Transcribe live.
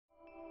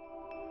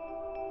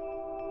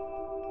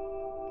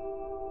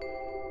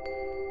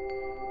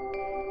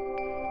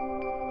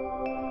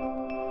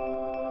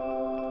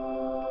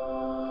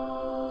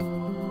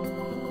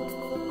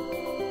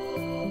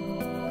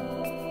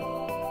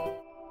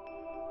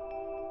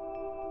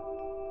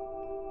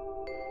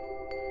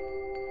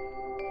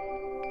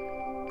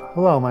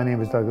Hello, my name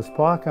is Douglas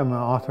Bloch. I'm an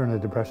author and a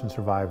depression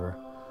survivor.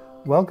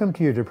 Welcome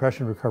to your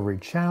Depression Recovery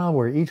channel,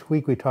 where each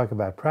week we talk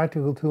about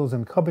practical tools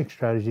and coping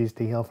strategies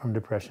to heal from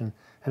depression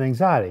and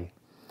anxiety.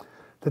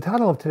 The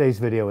title of today's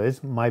video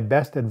is My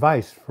Best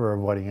Advice for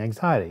Avoiding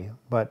Anxiety.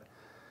 But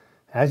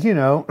as you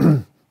know,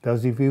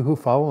 those of you who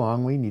follow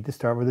along, we need to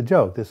start with a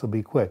joke. This will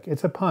be quick.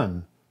 It's a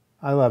pun.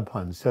 I love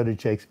puns. So did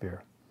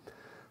Shakespeare.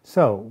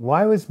 So,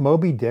 why was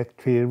Moby Dick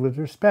treated with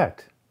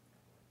respect?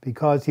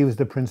 Because he was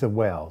the Prince of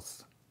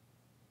Wales.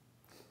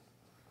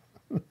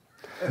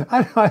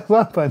 I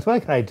love puns.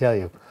 What can I tell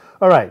you?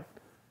 All right,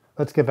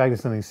 let's get back to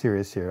something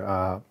serious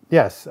here.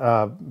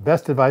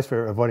 Best advice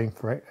for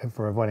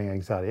avoiding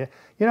anxiety.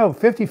 You know,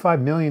 55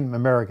 million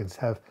Americans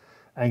have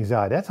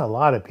anxiety. That's a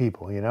lot of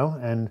people, you know,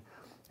 and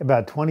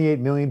about 28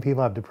 million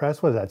people have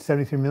depression. What is that,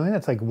 73 million?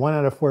 That's like 1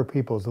 out of 4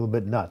 people is a little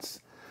bit nuts.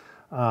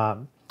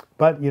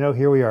 But, you know,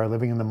 here we are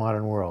living in the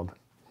modern world.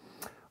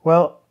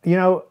 Well, you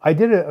know, I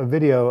did a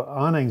video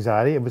on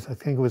anxiety. I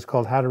think it was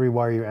called How to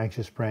Rewire Your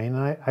Anxious Brain.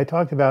 And I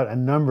talked about a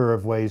number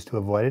of ways to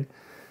avoid it.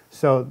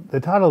 So the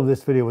title of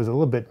this video was a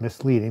little bit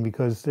misleading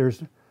because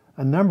there's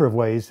a number of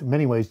ways,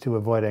 many ways to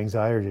avoid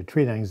anxiety or to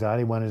treat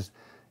anxiety. One is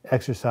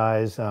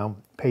exercise,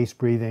 paced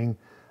breathing,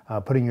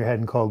 putting your head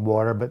in cold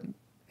water. But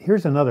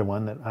here's another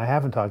one that I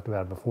haven't talked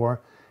about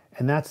before,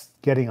 and that's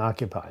getting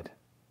occupied.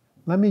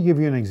 Let me give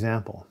you an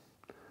example.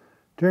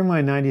 During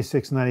my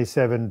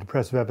 96-97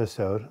 depressive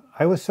episode,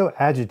 I was so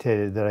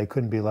agitated that I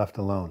couldn't be left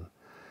alone.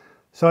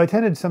 So I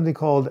attended something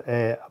called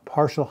a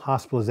partial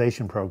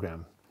hospitalization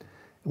program. It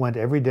went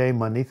every day,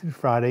 Monday through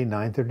Friday,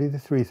 9:30 to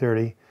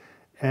 3:30,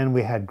 and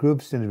we had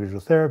groups, individual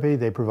therapy.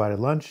 They provided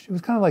lunch. It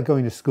was kind of like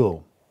going to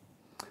school.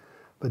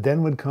 But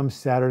then would come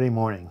Saturday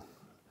morning.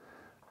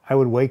 I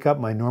would wake up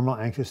my normal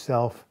anxious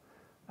self.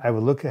 I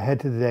would look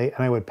ahead to the day,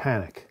 and I would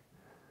panic.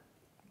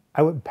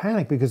 I would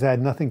panic because I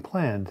had nothing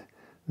planned.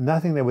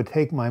 Nothing that would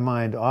take my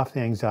mind off the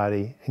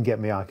anxiety and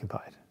get me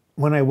occupied.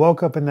 When I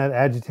woke up in that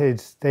agitated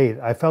state,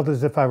 I felt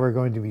as if I were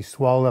going to be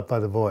swallowed up by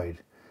the void.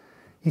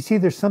 You see,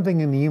 there's something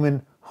in the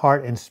human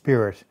heart and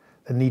spirit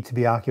that needs to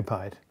be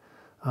occupied.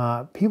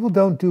 People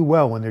don't do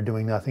well when they're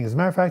doing nothing. As a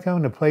matter of fact, I'm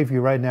going to play for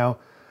you right now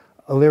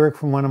a lyric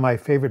from one of my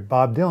favorite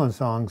Bob Dylan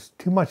songs,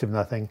 Too Much of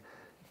Nothing,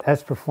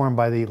 as performed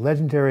by the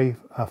legendary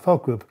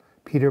folk group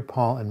Peter,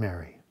 Paul, and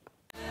Mary.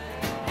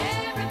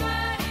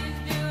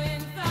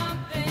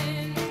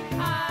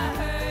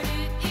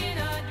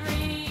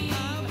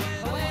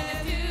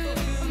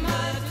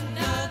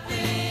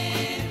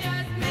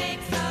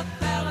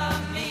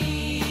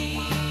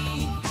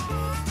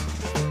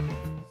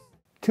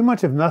 Too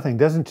much of nothing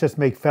doesn't just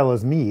make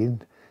fellows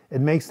mean,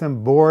 it makes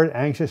them bored,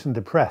 anxious, and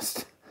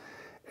depressed.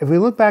 If we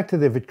look back to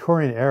the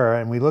Victorian era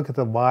and we look at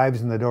the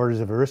wives and the daughters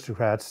of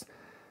aristocrats,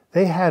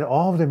 they had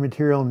all of their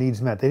material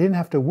needs met. They didn't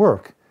have to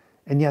work,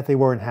 and yet they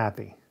weren't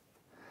happy.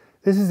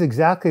 This is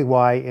exactly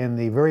why in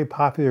the very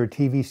popular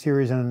TV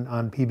series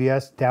on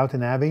PBS,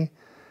 Downton Abbey,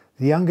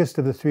 the youngest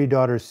of the 3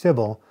 daughters,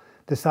 Sybil,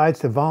 decides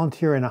to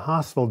volunteer in a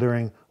hospital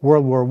during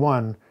World War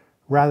I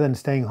rather than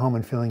staying home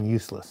and feeling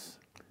useless.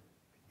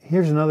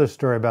 Here's another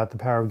story about the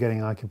power of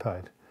getting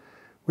occupied.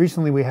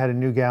 Recently, we had a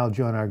new gal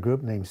join our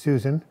group named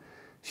Susan.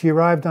 She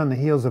arrived on the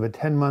heels of a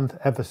 10-month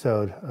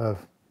episode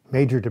of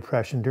major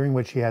depression during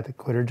which she had to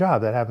quit her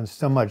job. That happens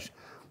so much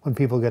when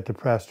people get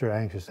depressed or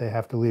anxious. They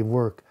have to leave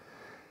work.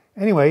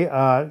 Anyway,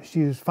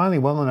 she was finally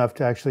well enough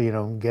to actually,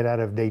 get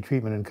out of day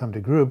treatment and come to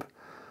group.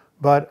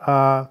 But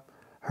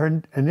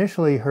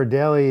initially, her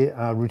daily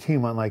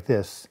routine went like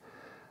this.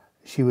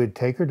 She would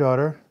take her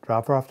daughter,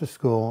 drop her off to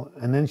school,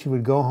 and then she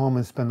would go home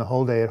and spend the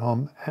whole day at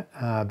home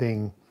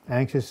being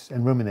anxious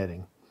and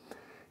ruminating.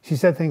 She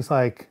said things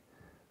like,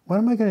 what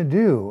am I going to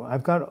do?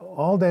 I've got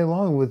all day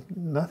long with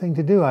nothing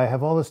to do. I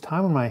have all this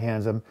time on my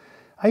hands.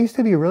 I used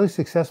to be a really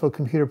successful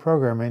computer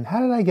programmer, and how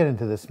did I get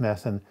into this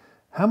mess, and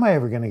how am I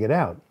ever going to get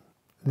out?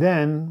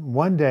 Then,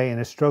 one day, in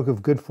a stroke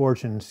of good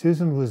fortune,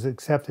 Susan was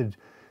accepted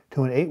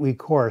to an 8-week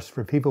course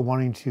for people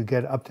wanting to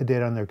get up to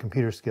date on their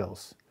computer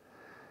skills.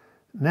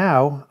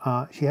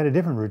 Now, she had a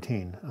different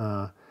routine.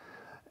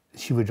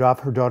 She would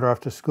drop her daughter off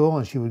to school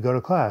and she would go to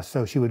class.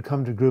 So she would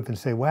come to group and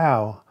say,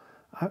 wow,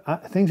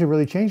 things are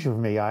really changing for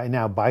me. I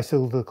now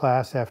bicycle to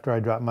class after I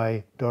drop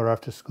my daughter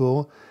off to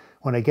school.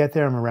 When I get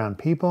there, I'm around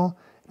people.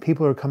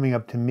 People are coming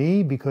up to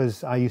me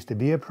because I used to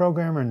be a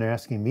programmer and they're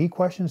asking me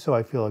questions, so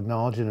I feel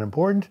acknowledged and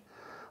important.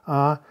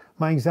 My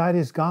anxiety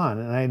is gone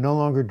and I no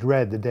longer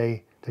dread the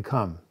day to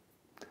come.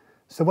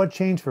 So what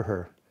changed for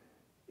her?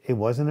 It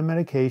wasn't a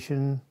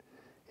medication.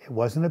 It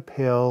wasn't a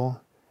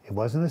pill, it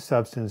wasn't a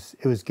substance,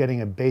 it was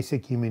getting a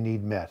basic human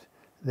need met.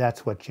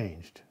 That's what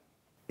changed.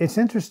 It's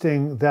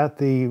interesting that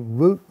the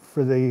root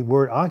for the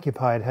word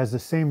occupied has the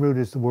same root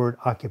as the word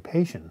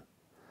occupation.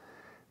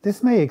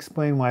 This may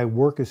explain why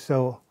work is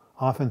so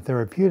often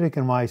therapeutic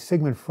and why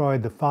Sigmund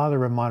Freud, the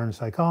father of modern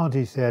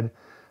psychology, said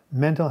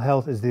mental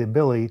health is the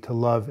ability to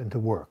love and to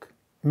work.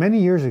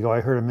 Many years ago,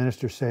 I heard a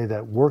minister say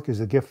that work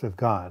is a gift of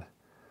God.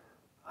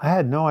 I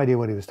had no idea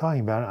what he was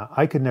talking about.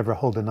 I could never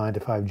hold a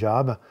 9-to-5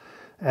 job,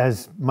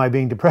 as my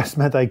being depressed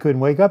meant I couldn't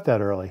wake up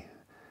that early.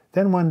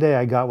 Then one day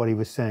I got what he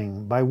was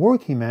saying. By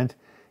work he meant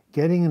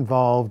getting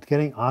involved,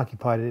 getting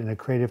occupied in a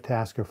creative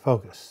task or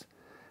focus.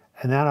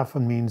 And that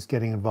often means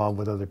getting involved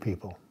with other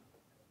people.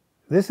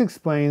 This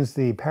explains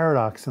the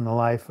paradox in the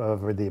life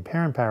of, or the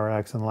apparent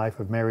paradox in the life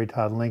of Mary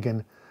Todd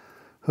Lincoln,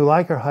 who,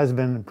 like her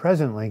husband,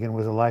 President Lincoln,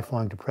 was a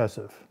lifelong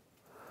depressive.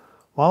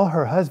 While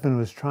her husband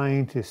was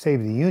trying to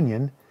save the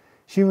Union,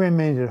 she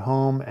remained at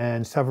home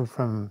and suffered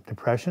from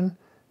depression,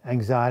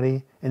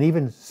 anxiety, and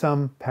even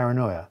some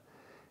paranoia.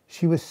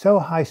 She was so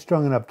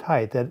high-strung and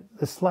uptight that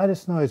the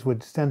slightest noise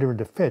would send her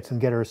into fits and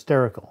get her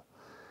hysterical.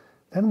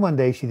 Then one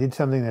day she did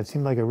something that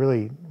seemed like a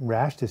really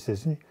rash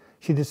decision.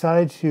 She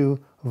decided to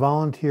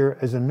volunteer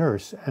as a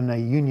nurse in a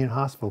Union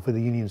hospital for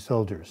the Union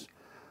soldiers.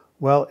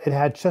 Well, it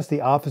had just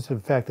the opposite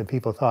effect that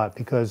people thought,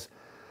 because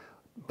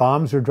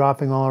bombs were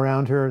dropping all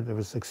around her, there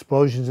was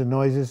explosions and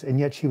noises, and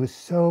yet she was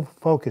so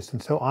focused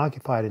and so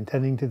occupied in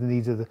tending to the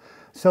needs of the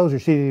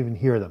soldiers, she didn't even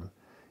hear them.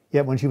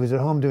 Yet when she was at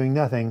home doing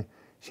nothing,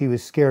 she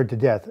was scared to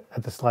death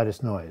at the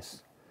slightest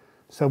noise.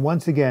 So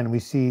once again, we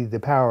see the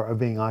power of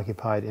being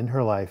occupied in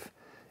her life,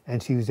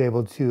 and she was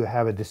able to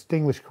have a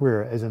distinguished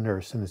career as a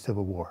nurse in the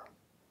Civil War.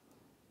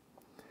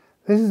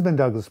 This has been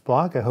Douglas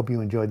Bloch. I hope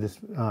you enjoyed this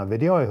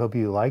video. I hope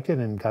you liked it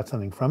and got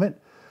something from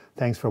it.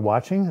 Thanks for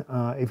watching.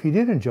 If you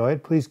did enjoy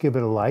it, please give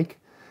it a like.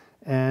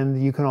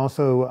 And you can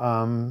also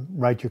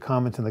write your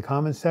comments in the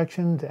comments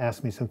section to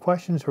ask me some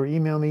questions, or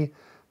email me,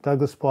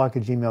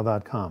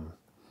 douglasbloch@gmail.com.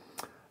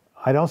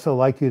 I'd also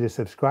like you to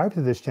subscribe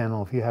to this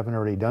channel if you haven't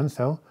already done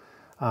so.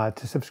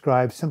 To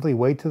subscribe, simply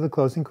wait till the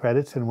closing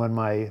credits, and when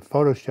my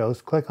photo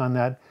shows, click on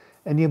that,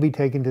 and you'll be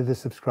taken to the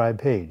subscribe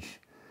page.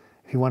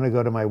 If you want to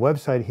go to my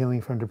website,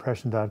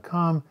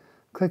 healingfromdepression.com,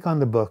 click on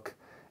the book.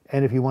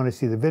 And if you want to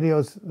see the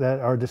videos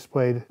that are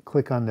displayed,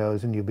 click on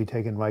those and you'll be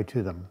taken right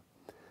to them.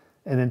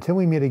 And until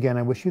we meet again,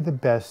 I wish you the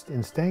best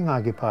in staying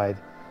occupied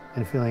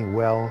and feeling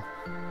well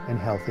and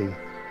healthy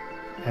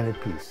and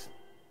at peace.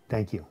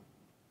 Thank you.